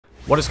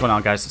What is going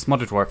on, guys? It's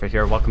Modded Warfare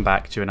here. Welcome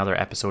back to another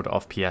episode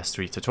of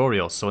PS3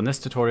 tutorials. So in this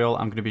tutorial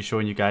I'm going to be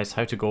showing you guys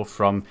how to go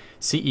from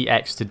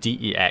CEX to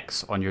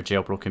DEX on your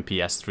jailbroken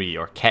PS3,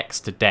 or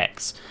CEX to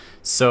DEX.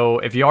 So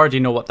if you already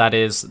know what that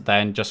is,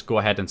 then just go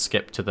ahead and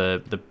skip to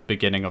the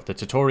beginning of the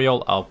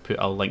tutorial. I'll put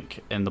a link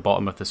in the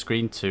bottom of the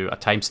screen to a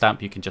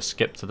timestamp. You can just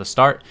skip to the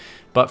start.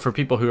 But for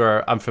people who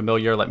are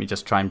unfamiliar, let me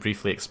just try and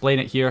briefly explain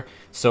it here.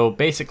 So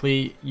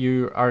basically,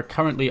 you are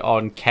currently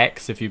on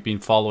CEX. If you've been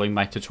following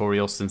my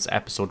tutorials since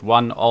episode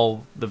 1,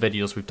 all the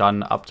videos we've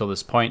done up till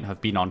this point have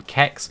been on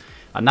CEX,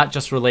 and that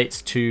just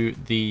relates to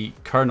the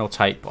kernel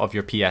type of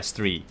your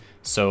PS3.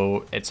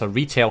 So it's a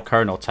retail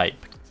kernel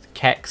type.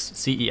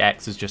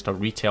 CEX is just a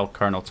retail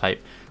kernel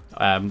type.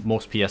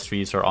 Most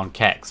PS3s are on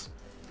CEX.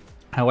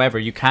 However,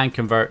 you can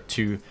convert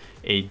to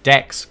a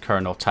DEX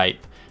kernel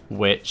type,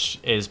 which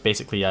is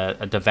basically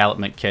a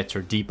development kit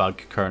or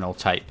debug kernel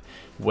type,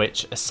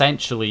 which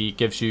essentially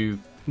gives you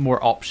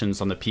more options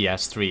on the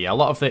PS3. A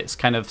lot of it's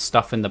kind of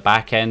stuff in the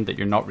back end that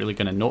you're not really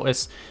going to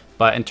notice,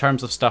 but in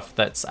terms of stuff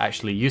that's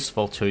actually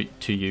useful to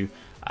you,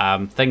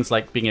 things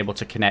like being able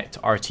to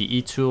connect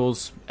RTE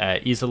tools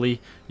easily,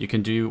 you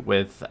can do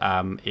with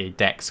a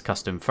DEX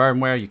custom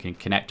firmware. You can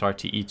connect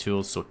RTE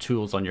tools, so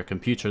tools on your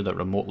computer that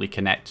remotely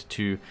connect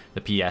to the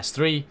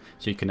PS3,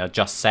 so you can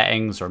adjust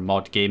settings or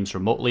mod games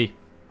remotely.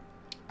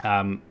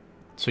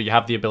 So you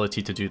have the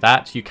ability to do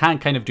that. You can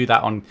kind of do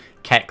that on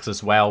CEX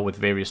as well with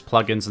various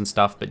plugins and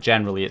stuff, but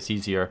generally it's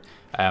easier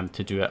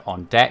to do it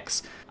on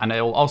DEX. And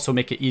it will also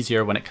make it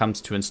easier when it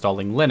comes to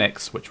installing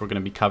Linux, which we're going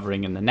to be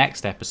covering in the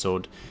next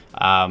episode.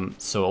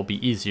 So it'll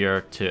be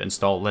easier to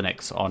install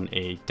Linux on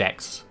a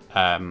DEX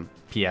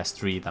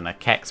PS3 than a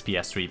CEX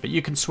PS3, but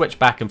you can switch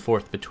back and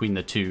forth between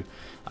the two.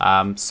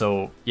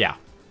 So yeah,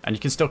 and you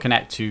can still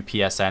connect to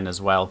PSN as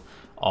well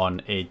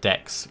on a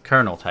DEX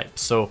kernel type.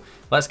 So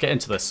let's get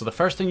into this. So the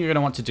first thing you're going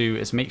to want to do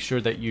is make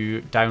sure that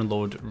you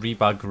download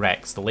Rebug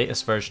Rex, the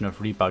latest version of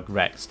Rebug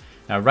Rex.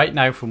 Now right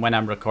now, from when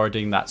I'm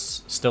recording,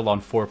 that's still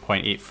on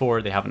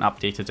 4.84. They haven't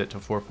updated it to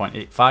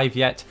 4.85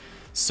 yet.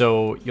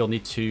 So you'll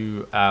need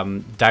to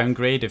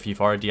downgrade if you've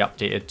already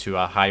updated to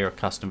a higher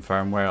custom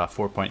firmware, a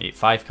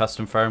 4.85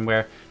 custom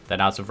firmware.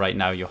 Then as of right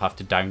now, you'll have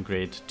to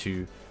downgrade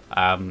to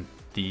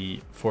the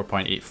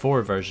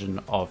 4.84 version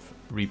of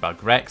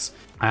Rebug Rex.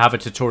 I have a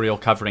tutorial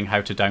covering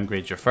how to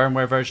downgrade your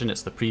firmware version.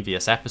 It's the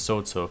previous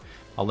episode, so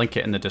I'll link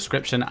it in the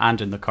description and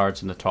in the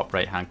cards in the top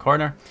right hand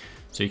corner.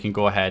 So you can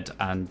go ahead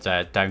and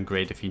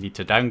downgrade if you need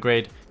to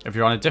downgrade. If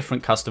you're on a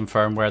different custom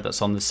firmware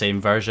that's on the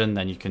same version,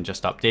 then you can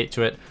just update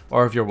to it.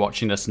 Or if you're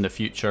watching this in the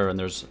future and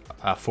there's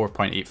a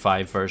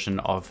 4.85 version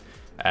of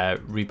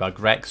Rebug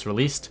Rex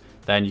released,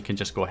 then you can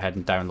just go ahead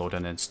and download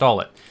and install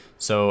it.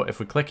 So if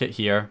we click it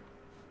here,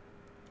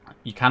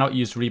 you cannot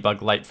use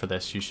Rebug Lite for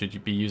this. You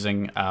should be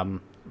using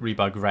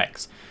Rebug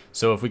Rex.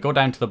 So if we go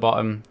down to the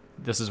bottom,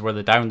 this is where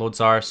the downloads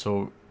are.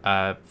 So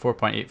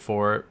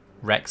 4.84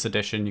 Rex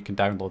edition, you can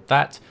download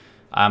that.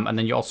 And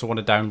then you also want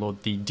to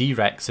download the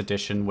DREX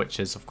edition, which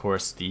is of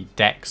course the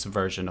DEX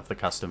version of the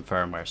custom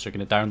firmware. So you're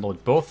going to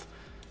download both.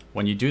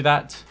 When you do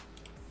that,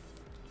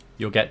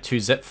 you'll get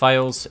 2 zip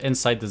files.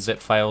 Inside the zip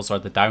files are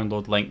the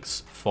download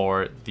links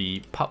for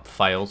the PUP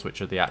files, which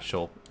are the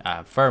actual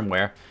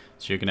firmware.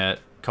 So you're going to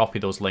copy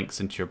those links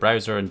into your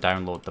browser and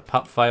download the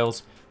PUP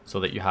files so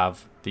that you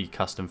have the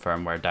custom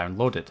firmware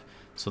downloaded.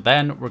 So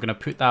then we're going to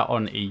put that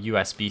on a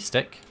USB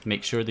stick.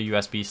 Make sure the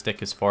USB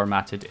stick is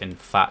formatted in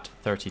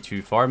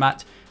FAT32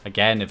 format.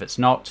 Again, if it's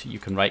not, you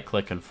can right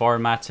click and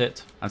format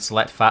it and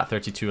select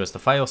FAT32 as the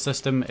file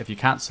system. If you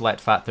can't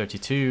select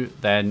FAT32,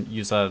 then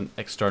use an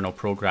external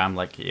program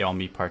like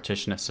Aomi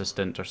Partition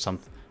Assistant or some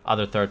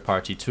other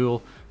third-party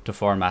tool to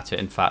format it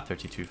in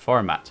FAT32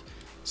 format.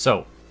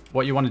 So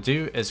what you want to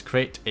do is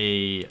create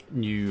a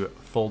new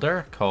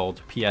folder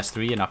called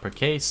PS3 in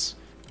uppercase.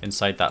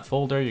 Inside that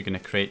folder, you're going to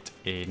create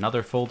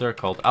another folder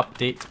called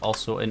Update,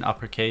 also in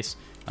uppercase.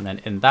 And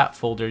then in that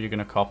folder, you're going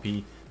to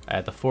copy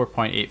the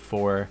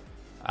 4.84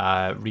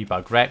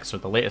 Rebug Rex, or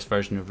the latest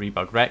version of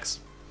Rebug Rex,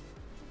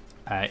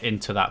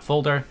 into that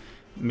folder,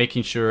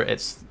 making sure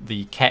it's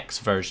the CEX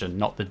version,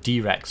 not the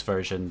DREX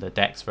version, the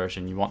DEX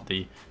version. You want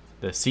the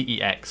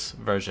CEX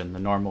version, the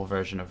normal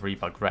version of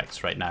Rebug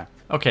Rex right now.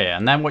 Okay,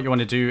 and then what you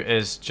want to do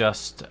is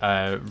just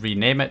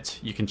rename it.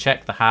 You can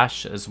check the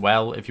hash as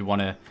well if you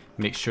want to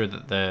make sure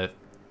that the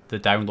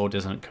download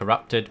isn't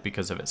corrupted,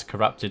 because if it's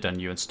corrupted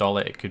and you install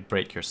it, it could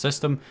break your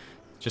system.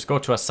 Just go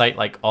to a site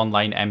like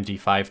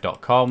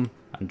onlinemd5.com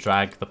and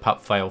drag the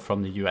PUP file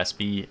from the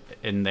USB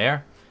in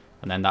there,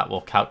 and then that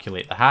will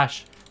calculate the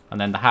hash. And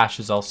then the hash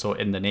is also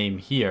in the name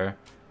here,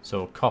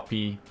 so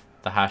copy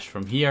the hash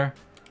from here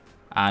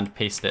and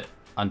paste it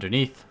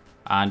underneath,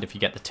 and if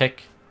you get the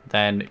tick,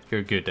 then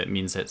you're good. It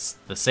means it's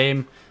the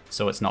same,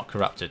 so it's not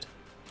corrupted.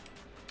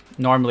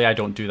 Normally I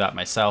don't do that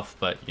myself,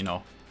 but you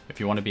know, if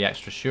you want to be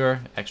extra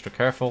sure, extra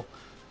careful,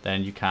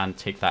 then you can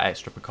take that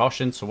extra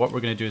precaution. So what we're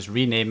going to do is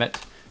rename it,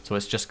 so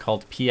it's just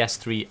called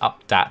PS3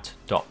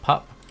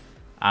 updat.pup,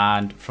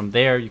 and from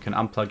there you can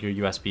unplug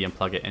your USB and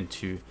plug it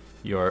into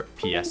your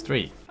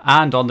PS3.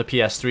 And on the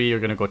PS3, you're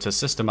going to go to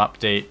System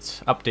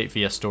Update, Update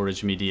via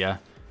Storage Media,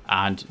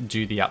 and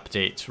do the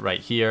update right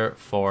here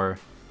for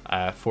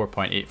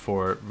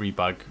 4.84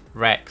 Rebug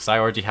Rex. I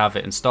already have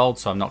it installed,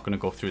 so I'm not going to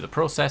go through the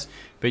process,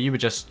 but you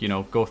would just,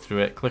 go through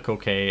it, click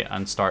OK,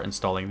 and start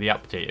installing the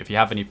update. If you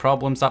have any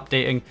problems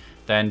updating,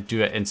 then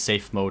do it in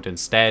safe mode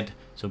instead.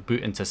 So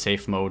boot into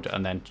safe mode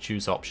and then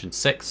choose option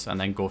 6 and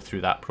then go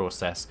through that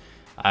process.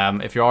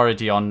 If you're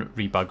already on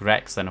Rebug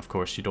Rex, then of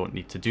course you don't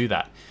need to do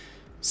that.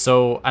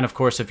 So, and of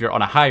course, if you're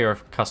on a higher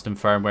custom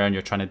firmware and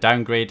you're trying to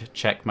downgrade,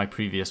 check my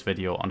previous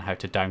video on how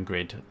to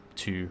downgrade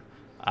to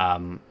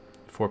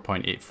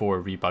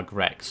 4.84 Rebug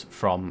Rex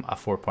from a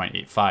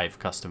 4.85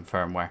 custom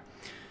firmware.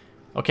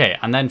 Okay,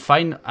 and then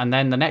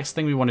the next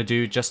thing we want to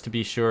do, just to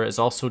be sure, is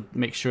also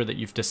make sure that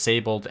you've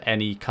disabled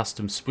any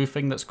custom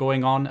spoofing that's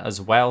going on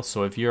as well.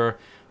 So if you're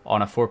on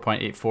a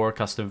 4.84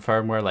 custom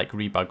firmware like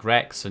Rebug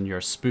Rex and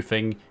you're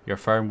spoofing your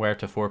firmware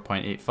to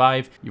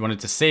 4.85, you want to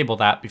disable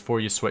that before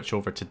you switch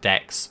over to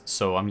DEX.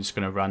 So I'm just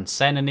going to run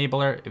sen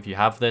enabler. If you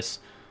have this,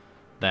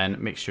 then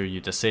make sure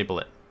you disable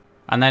it.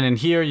 And then in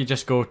here, you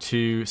just go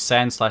to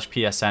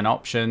sen/PSN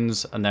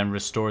options and then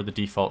restore the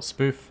default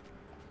spoof.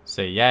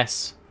 Say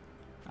yes.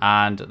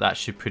 And that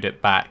should put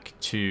it back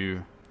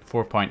to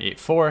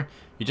 4.84.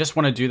 You just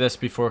want to do this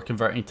before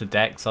converting to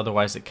DEX,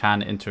 otherwise it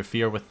can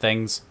interfere with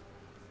things.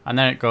 And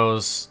then it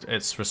goes,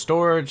 it's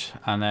restored,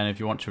 and then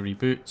if you want to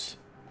reboot,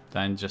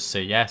 then just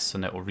say yes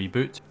and it will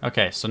reboot.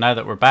 Okay, so now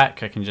that we're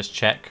back, I can just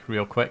check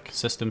real quick,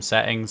 system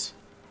settings,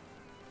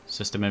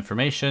 system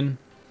information,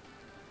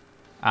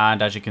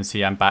 and as you can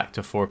see, I'm back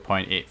to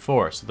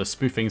 4.84, so the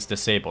spoofing's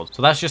disabled.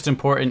 So that's just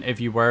important if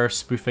you were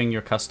spoofing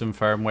your custom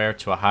firmware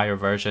to a higher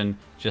version,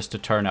 just to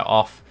turn it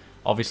off.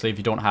 Obviously, if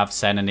you don't have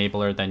sen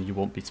enabler, then you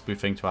won't be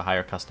spoofing to a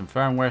higher custom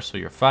firmware, so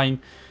you're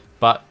fine.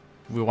 But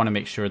we want to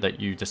make sure that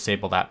you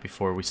disable that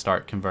before we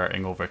start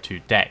converting over to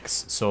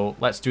DEX. So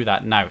let's do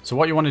that now. So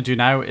what you want to do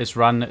now is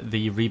run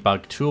the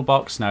Rebug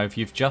Toolbox. Now, if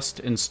you've just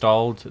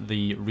installed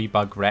the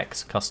Rebug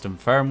Rex custom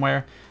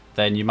firmware,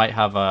 then you might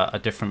have a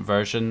different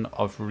version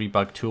of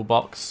Rebug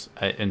Toolbox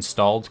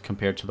installed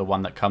compared to the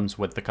one that comes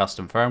with the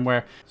custom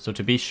firmware. So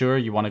to be sure,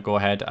 you want to go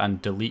ahead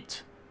and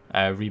delete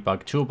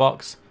Rebug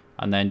Toolbox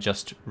and then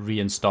just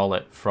reinstall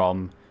it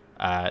from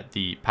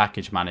the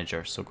package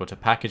manager. So go to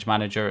package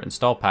manager,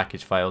 install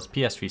package files,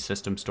 PS3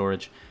 system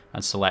storage,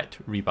 and select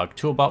Rebug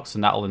Toolbox,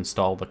 and that'll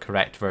install the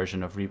correct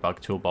version of Rebug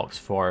Toolbox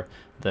for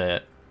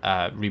the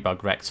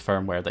Rebug Rex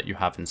firmware that you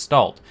have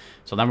installed.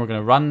 So then we're going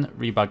to run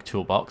Rebug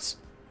Toolbox.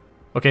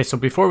 Okay, so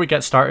before we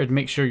get started,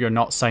 make sure you're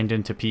not signed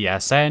into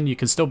PSN. You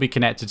can still be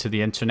connected to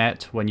the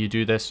internet when you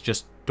do this,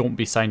 just don't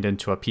be signed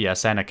into a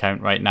PSN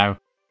account right now.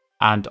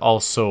 And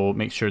also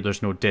make sure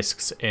there's no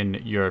disks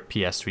in your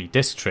PS3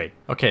 disk tray.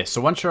 Okay, so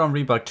once you're on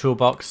Rebug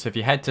Toolbox, if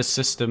you head to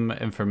system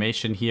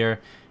information here,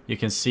 you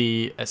can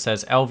see it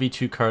says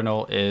LV2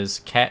 kernel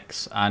is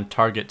CEX and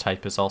target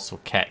type is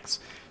also CEX.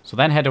 So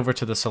then head over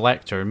to the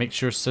selector, make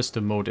sure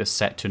system mode is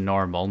set to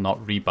normal,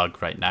 not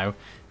rebug right now,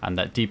 and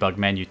that debug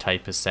menu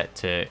type is set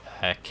to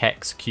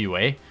CEX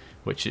QA,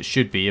 which it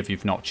should be if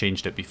you've not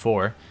changed it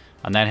before.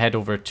 And then head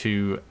over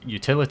to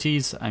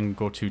utilities and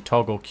go to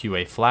toggle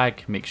QA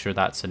flag, make sure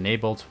that's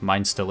enabled.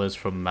 Mine still is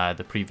from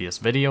the previous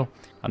video.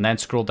 And then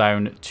scroll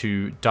down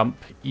to dump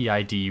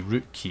EID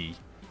root key.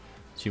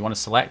 So you want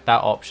to select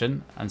that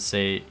option and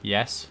say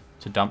yes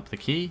to dump the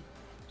key.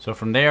 So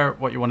from there,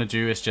 what you want to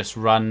do is just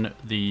run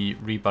the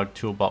Rebug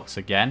Toolbox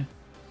again.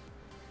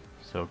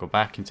 So go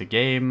back into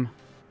game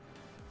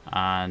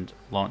and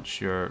launch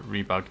your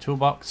Rebug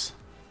Toolbox.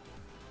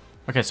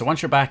 Okay, so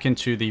once you're back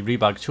into the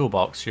Rebug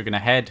Toolbox, you're going to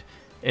head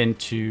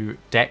into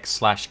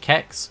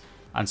DEX/CEX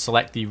and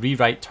select the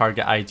rewrite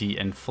target ID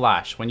in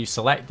Flash. When you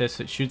select this,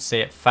 it should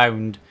say it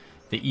found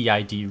the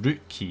EID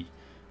root key.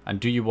 And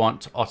do you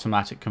want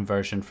automatic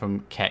conversion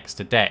from CEX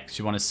to DEX?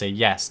 You want to say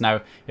yes.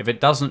 Now, if it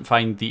doesn't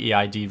find the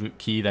EID root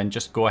key, then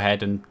just go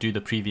ahead and do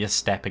the previous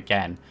step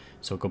again.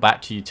 So go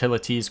back to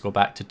utilities, go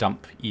back to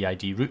dump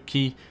EID root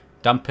key,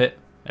 dump it,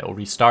 it'll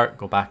restart,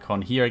 go back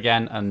on here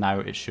again, and now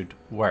it should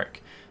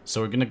work.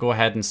 So we're going to go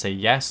ahead and say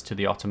yes to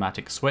the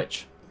automatic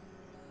switch.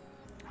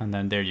 And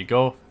then there you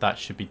go, that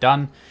should be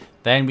done.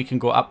 Then we can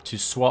go up to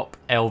swap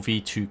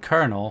LV2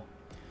 kernel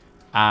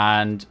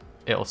and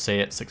it'll say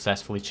it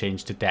successfully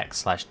changed to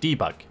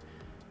DEX/debug.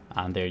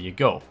 And there you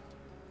go.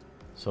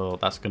 So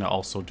that's going to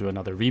also do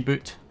another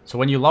reboot. So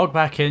when you log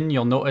back in,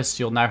 you'll notice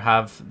you'll now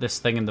have this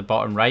thing in the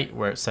bottom right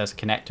where it says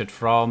connected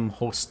from,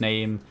 host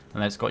name,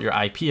 and it's got your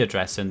IP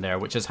address in there,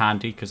 which is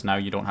handy because now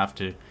you don't have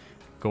to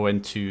go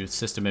into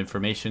system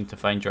information to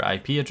find your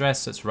IP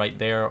address. It's right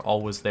there,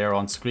 always there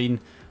on screen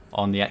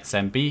on the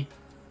XMB.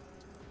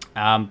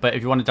 But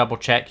if you want to double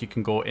check, you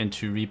can go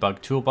into Rebug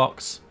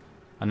Toolbox.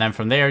 And then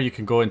from there, you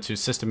can go into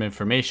system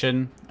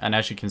information. And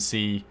as you can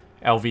see,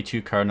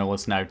 LV2 kernel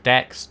is now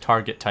DEX,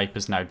 target type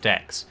is now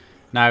DEX.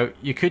 Now,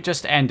 you could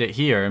just end it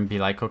here and be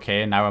like,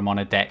 okay, now I'm on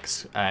a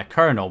DEX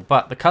kernel.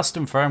 But the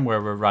custom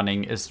firmware we're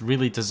running is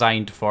really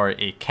designed for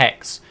a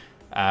CEX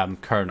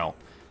kernel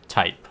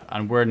type,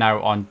 and we're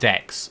now on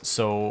DEX,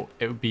 so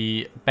it would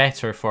be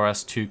better for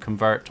us to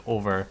convert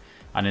over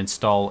and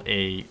install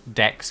a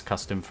DEX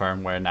custom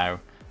firmware now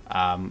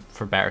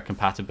for better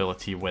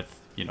compatibility with,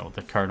 you know,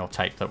 the kernel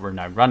type that we're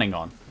now running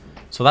on.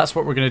 So that's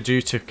what we're going to do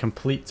to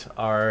complete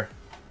our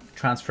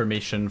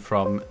transformation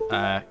from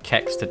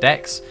CEX to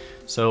DEX.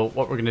 So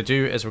what we're going to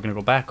do is we're going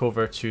to go back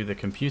over to the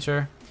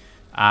computer,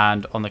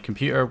 and on the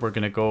computer we're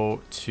going to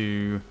go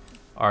to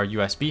our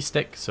USB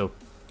stick. So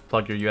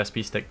plug your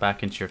USB stick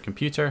back into your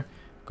computer,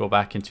 go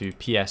back into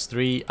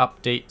PS3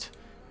 update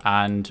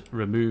and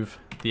remove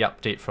the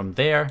update from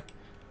there,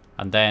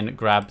 and then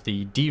grab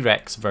the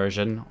DREX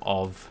version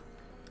of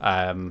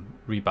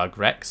Rebug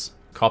Rex,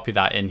 copy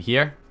that in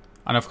here.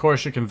 And of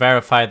course you can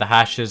verify the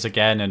hashes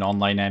again in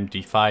online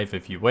MD5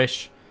 if you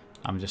wish.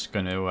 I'm just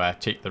going to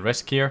take the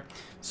risk here.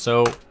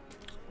 So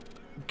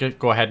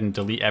go ahead and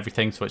delete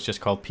everything, so it's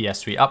just called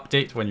PS3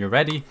 update when you're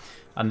ready.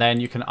 And then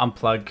you can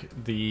unplug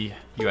the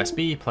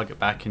USB, plug it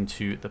back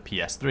into the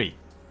PS3.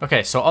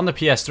 Okay, so on the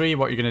PS3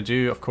 what you're going to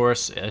do, of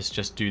course, is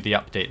just do the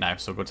update now.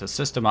 So go to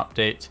System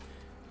Update,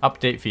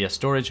 Update via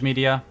Storage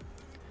Media,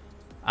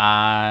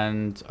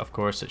 and of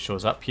course it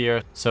shows up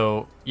here.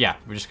 So yeah,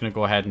 we're just going to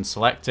go ahead and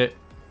select it.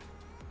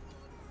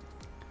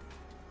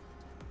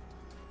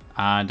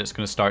 And it's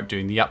going to start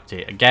doing the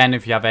update. Again,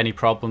 if you have any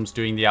problems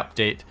doing the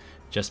update,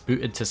 just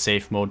boot into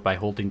safe mode by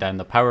holding down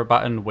the power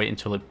button, wait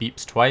until it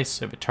beeps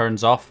twice. If it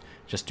turns off,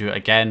 just do it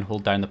again,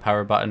 hold down the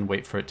power button,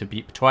 wait for it to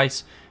beep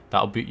twice.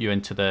 That'll boot you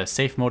into the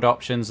safe mode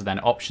options, and then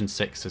option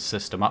 6 is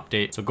system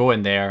update. So go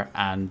in there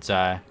and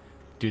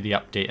do the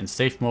update in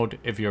safe mode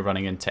if you're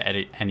running into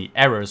any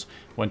errors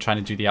when trying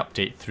to do the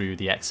update through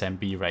the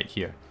XMB right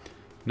here.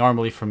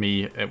 Normally for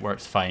me, it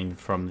works fine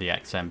from the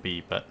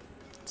XMB, but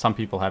some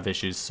people have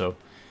issues, so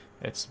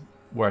it's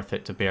worth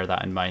it to bear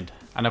that in mind.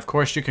 And of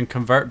course you can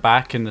convert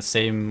back in the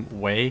same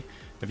way.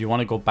 If you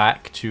want to go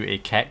back to a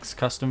CEX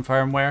custom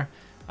firmware,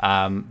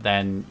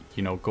 then,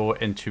 you know, go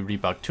into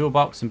Rebug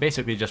Toolbox and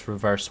basically just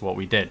reverse what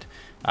we did.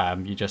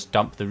 You just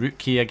dump the root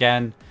key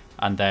again,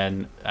 and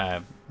then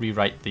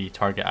rewrite the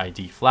target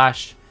ID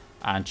flash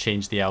and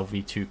change the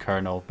LV2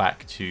 kernel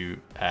back to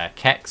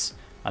CEX,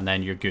 and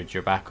then you're good.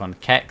 You're back on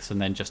CEX,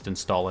 and then just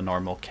install a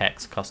normal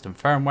CEX custom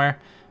firmware,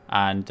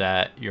 and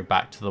you're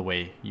back to the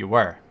way you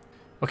were.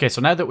 Okay,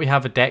 so now that we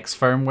have a DEX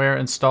firmware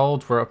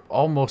installed, we're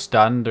almost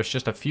done. There's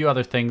just a few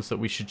other things that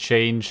we should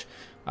change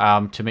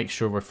to make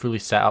sure we're fully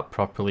set up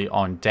properly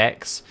on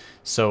DEX.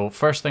 So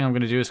first thing I'm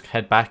going to do is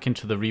head back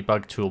into the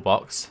Rebug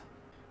Toolbox.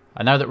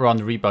 And now that we're on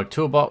the Rebug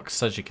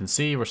Toolbox, as you can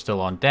see, we're still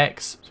on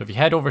DEX. So if you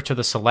head over to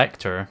the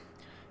selector,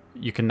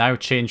 you can now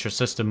change your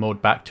system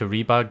mode back to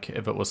Rebug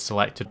if it was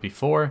selected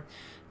before.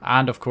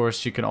 And of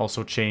course, you can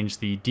also change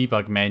the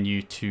debug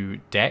menu to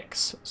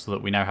DEX so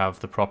that we now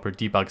have the proper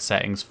debug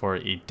settings for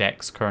a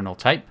DEX kernel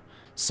type.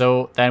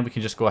 So then we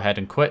can just go ahead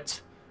and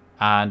quit,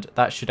 and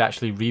that should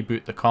actually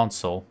reboot the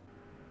console.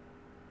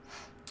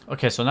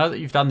 Okay, so now that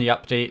you've done the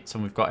updates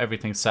and we've got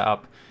everything set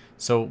up,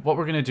 so what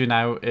we're going to do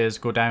now is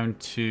go down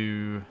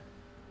to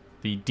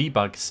the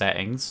debug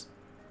settings,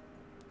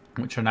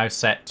 which are now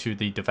set to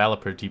the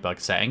developer debug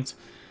settings.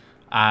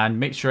 And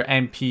make sure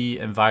MP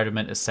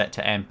environment is set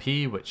to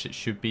MP, which it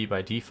should be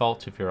by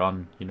default if you're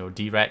on, you know,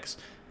 DREX.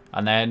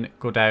 And then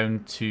go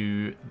down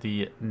to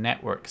the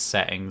network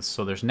settings.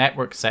 So there's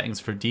network settings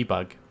for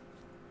debug,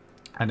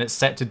 and it's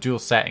set to dual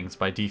settings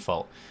by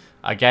default.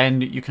 Again,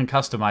 you can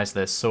customize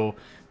this. So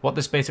what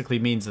this basically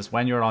means is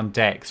when you're on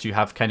DEX, you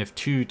have kind of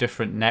two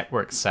different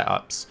network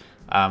setups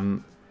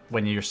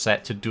when you're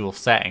set to dual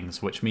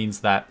settings, which means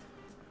that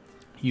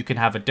you can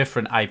have a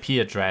different IP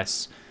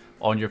address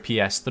on your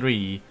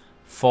PS3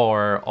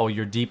 for all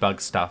your debug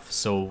stuff.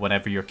 So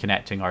whenever you're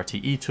connecting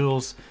RTE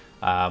tools,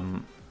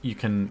 you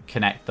can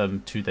connect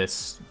them to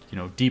this, you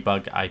know,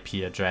 debug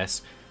IP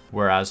address,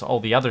 whereas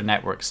all the other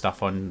network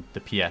stuff on the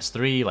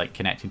PS3, like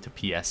connecting to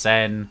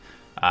PSN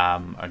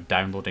or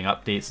downloading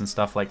updates and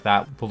stuff like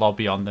that, will all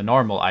be on the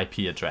normal IP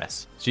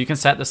address. So you can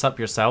set this up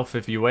yourself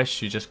if you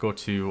wish. You just go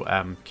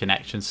to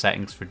connection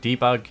settings for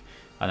debug,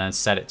 and then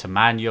set it to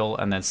manual,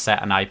 and then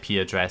set an IP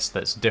address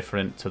that's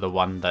different to the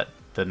one that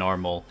the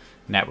normal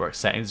network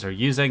settings are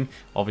using.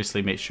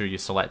 Obviously make sure you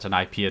select an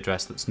IP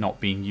address that's not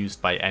being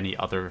used by any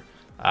other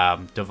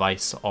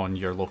device on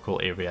your local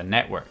area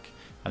network,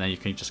 and then you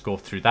can just go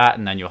through that,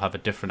 and then you'll have a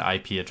different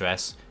IP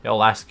address.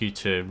 It'll ask you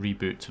to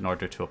reboot in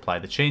order to apply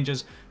the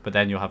changes, but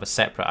then you'll have a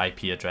separate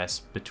IP address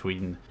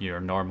between your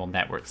normal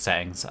network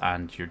settings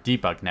and your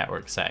debug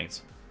network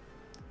settings.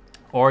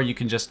 Or you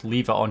can just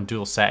leave it on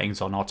dual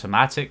settings on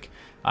automatic,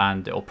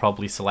 and it'll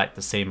probably select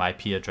the same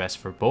IP address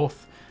for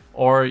both.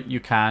 Or you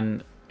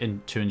can,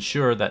 to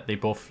ensure that they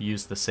both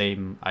use the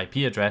same IP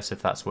address,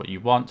 if that's what you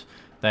want,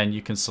 then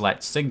you can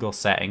select single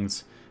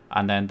settings,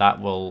 and then that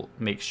will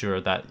make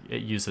sure that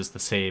it uses the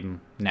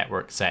same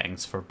network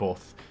settings for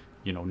both,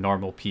 you know,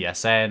 normal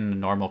PSN,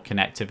 normal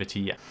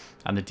connectivity,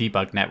 and the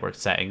debug network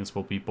settings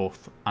will be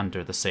both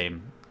under the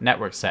same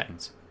network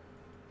settings.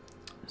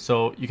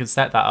 So you can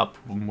set that up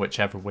in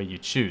whichever way you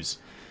choose.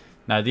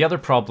 Now, the other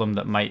problem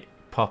that might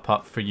pop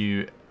up for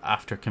you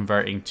after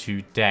converting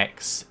to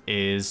DEX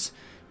is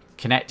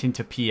connecting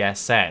to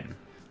PSN.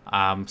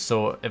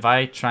 So if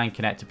I try and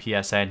connect to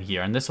PSN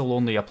here, and this will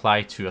only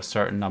apply to a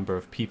certain number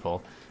of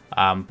people,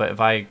 but if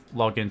I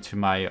log into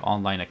my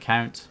online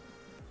account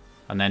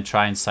and then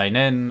try and sign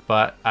in,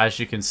 but as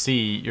you can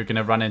see, you're going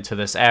to run into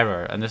this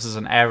error, and this is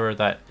an error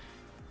that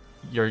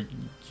you're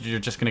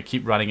just going to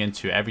keep running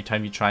into. Every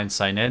time you try and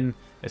sign in,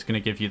 it's going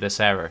to give you this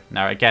error.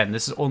 Now again,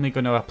 this is only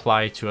going to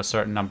apply to a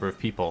certain number of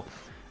people,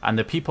 and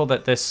the people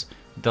that this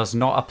does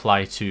not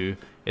apply to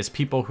is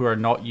people who are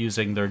not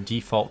using their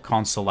default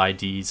console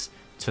IDs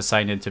to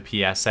sign into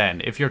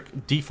PSN. If your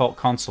default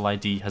console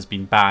ID has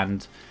been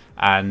banned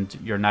and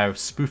you're now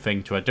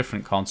spoofing to a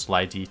different console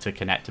ID to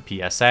connect to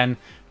PSN,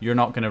 you're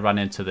not going to run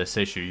into this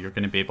issue. You're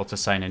going to be able to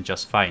sign in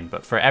just fine.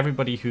 But for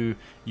everybody who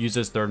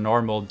uses their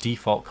normal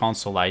default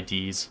console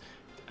IDs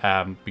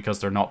because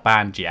they're not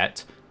banned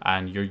yet,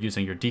 and you're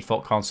using your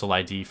default console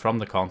ID from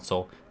the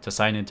console to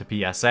sign into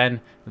PSN,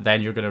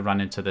 then you're going to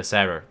run into this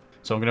error.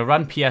 So I'm going to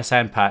run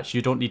PSN patch.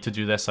 You don't need to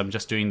do this. I'm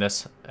just doing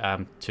this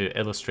to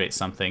illustrate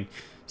something.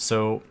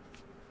 So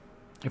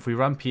if we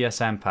run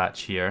PSN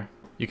patch here,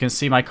 you can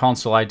see my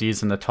console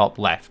IDs in the top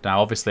left.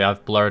 Now, obviously,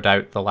 I've blurred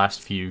out the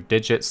last few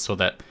digits so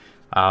that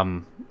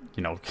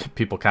you know,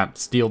 people can't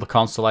steal the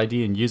console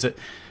ID and use it.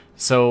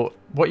 So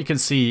what you can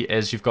see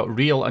is you've got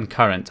real and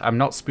current. I'm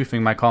not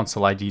spoofing my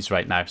console IDs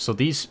right now, so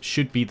these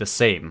should be the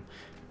same,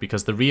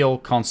 because the real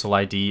console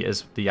ID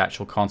is the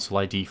actual console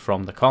ID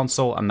from the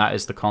console, and that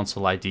is the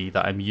console ID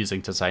that I'm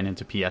using to sign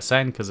into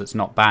PSN because it's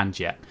not banned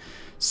yet.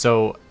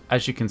 So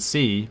as you can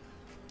see,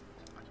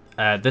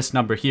 this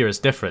number here is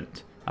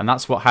different, and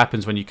that's what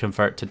happens when you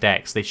convert to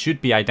DEX. They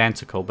should be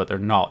identical, but they're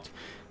not.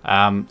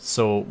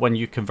 So when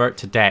you convert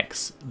to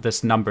DEX,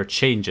 this number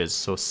changes.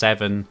 So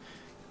 7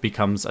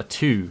 becomes a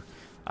 2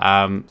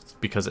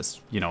 because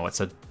it's, you know,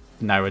 it's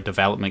now a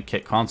development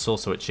kit console,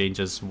 so it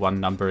changes one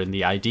number in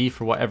the ID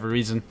for whatever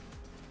reason.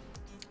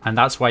 And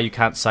that's why you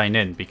can't sign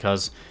in,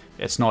 because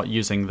it's not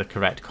using the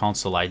correct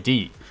console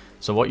ID.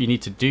 So what you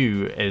need to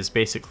do is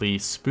basically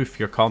spoof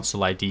your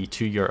console ID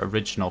to your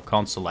original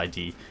console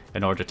ID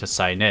in order to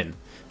sign in.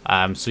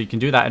 So you can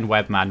do that in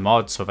Webman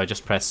mod. So if I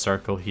just press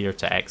circle here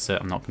to exit,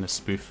 I'm not going to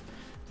spoof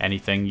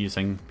anything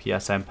using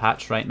PSN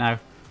patch right now.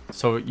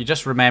 So you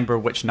just remember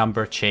which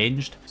number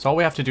changed. So all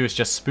we have to do is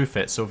just spoof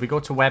it. So if we go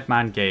to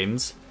Webman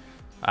Games,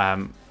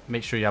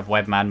 make sure you have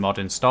Webman mod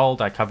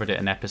installed. I covered it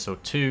in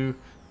episode 2.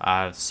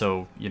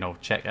 So, you know,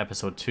 check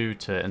episode 2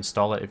 to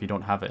install it if you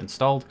don't have it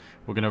installed.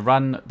 We're going to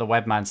run the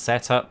Webman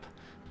setup.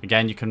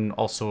 Again, you can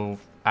also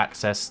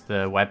access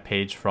the web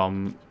page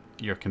from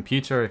your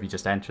computer if you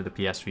just enter the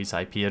PS3's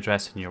IP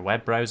address in your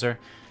web browser.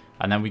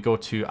 And then we go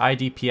to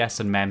IDPS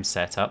and MEM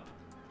setup.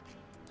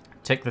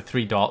 Tick the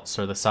 3 dots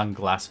or the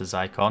sunglasses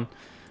icon,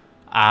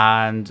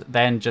 and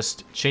then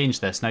just change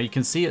this. Now you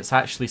can see it's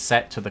actually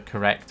set to the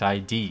correct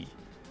ID,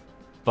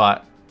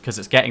 but because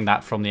it's getting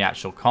that from the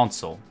actual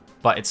console,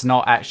 but it's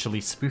not actually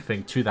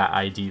spoofing to that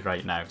ID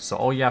right now. So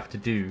all you have to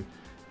do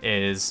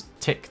is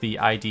tick the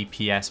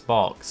IDPS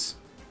box,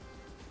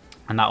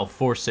 and that'll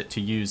force it to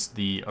use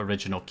the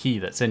original key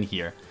that's in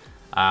here.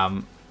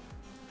 And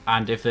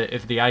if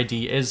the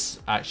ID is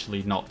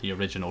actually not the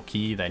original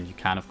key, then you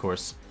can, of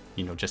course,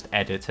 you know, just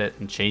edit it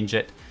and change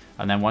it.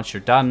 And then once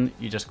you're done,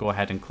 you just go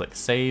ahead and click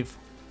save.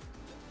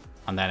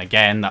 And then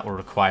again, that will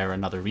require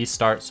another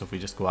restart. So if we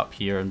just go up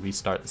here and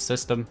restart the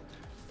system.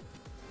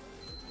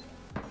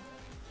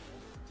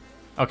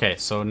 Okay,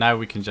 so now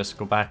we can just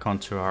go back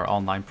onto our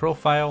online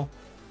profile.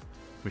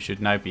 We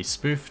should now be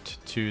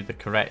spoofed to the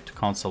correct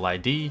console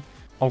ID.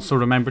 Also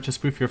remember to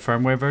spoof your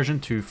firmware version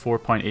to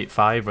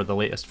 4.85 or the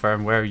latest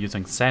firmware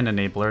using Sen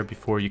enabler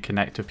before you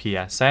connect to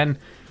PSN,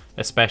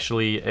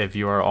 especially if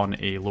you are on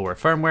a lower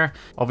firmware.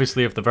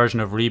 Obviously, if the version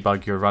of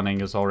Rebug you're running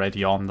is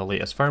already on the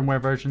latest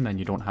firmware version, then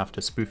you don't have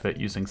to spoof it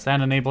using Sen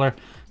enabler.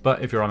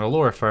 But if you're on a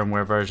lower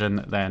firmware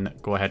version, then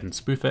go ahead and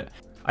spoof it.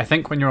 I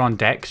think when you're on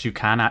DEX, you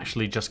can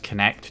actually just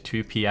connect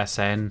to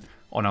PSN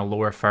on a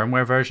lower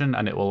firmware version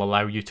and it will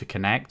allow you to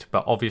connect,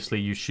 but obviously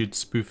you should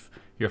spoof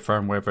your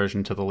firmware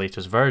version to the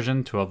latest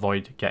version to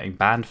avoid getting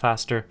banned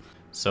faster.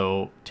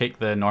 So take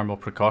the normal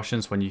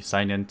precautions when you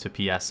sign into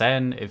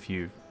PSN. If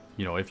you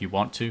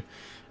want to,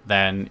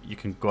 then you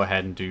can go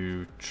ahead and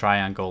do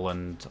triangle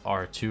and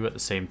R2 at the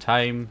same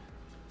time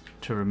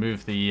to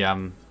remove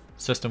the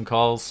system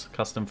calls,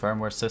 custom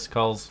firmware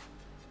syscalls,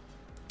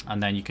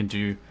 and then you can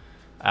do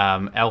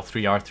L3,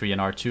 R3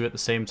 and R2 at the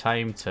same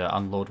time to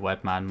unload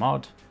Webman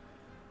mod.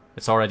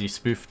 It's already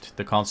spoofed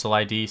the console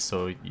ID,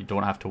 so you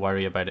don't have to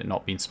worry about it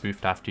not being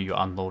spoofed after you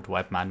unload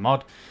Webman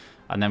mod.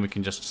 And then we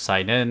can just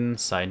sign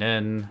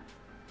in.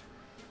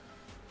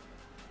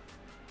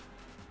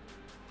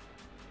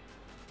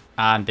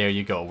 And there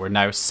you go, we're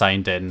now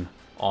signed in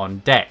on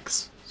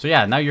DEX. So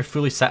yeah, now you're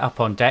fully set up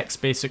on DEX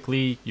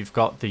basically. You've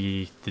got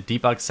the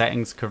debug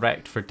settings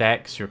correct for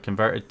DEX, you're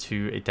converted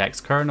to a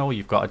DEX kernel,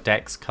 you've got a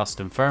DEX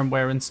custom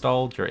firmware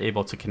installed, you're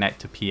able to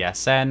connect to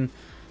PSN,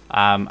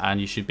 and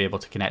you should be able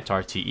to connect to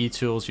RTE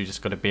tools. You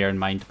just got to bear in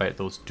mind about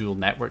those dual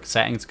network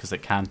settings because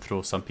it can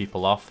throw some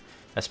people off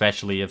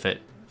especially if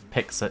it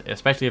picks it,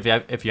 especially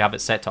if you have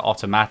it set to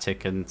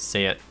automatic and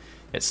say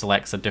it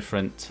selects a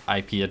different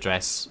IP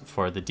address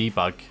for the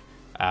debug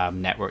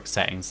network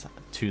settings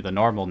to the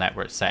normal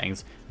network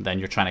settings, then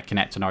you're trying to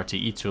connect an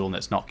RTE tool and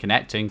it's not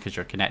connecting because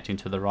you're connecting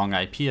to the wrong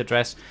IP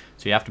address.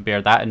 So you have to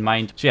bear that in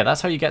mind. So yeah,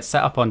 that's how you get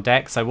set up on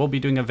DEX. I will be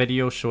doing a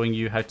video showing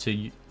you how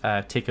to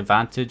take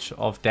advantage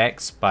of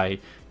DEX by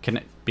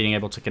being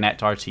able to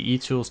connect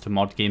RTE tools to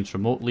mod games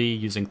remotely,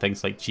 using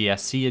things like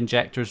GSC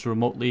injectors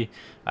remotely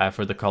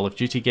for the Call of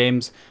Duty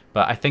games.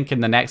 But I think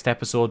in the next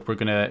episode we're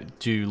going to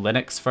do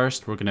Linux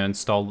first. We're going to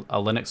install a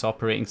Linux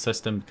operating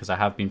system because I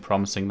have been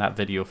promising that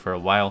video for a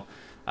while.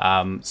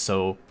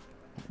 So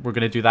we're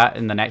going to do that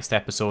in the next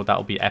episode. That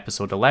will be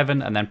episode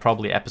 11, and then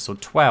probably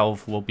episode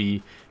 12 will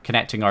be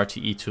connecting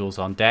RTE tools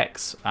on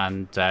DEX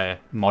and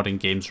modding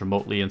games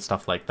remotely and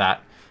stuff like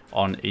that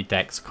on a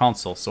DEX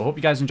console. So I hope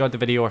you guys enjoyed the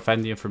video or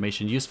found the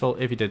information useful.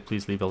 If you did,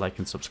 please leave a like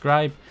and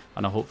subscribe,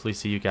 and I'll hopefully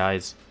see you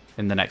guys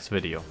in the next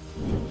video.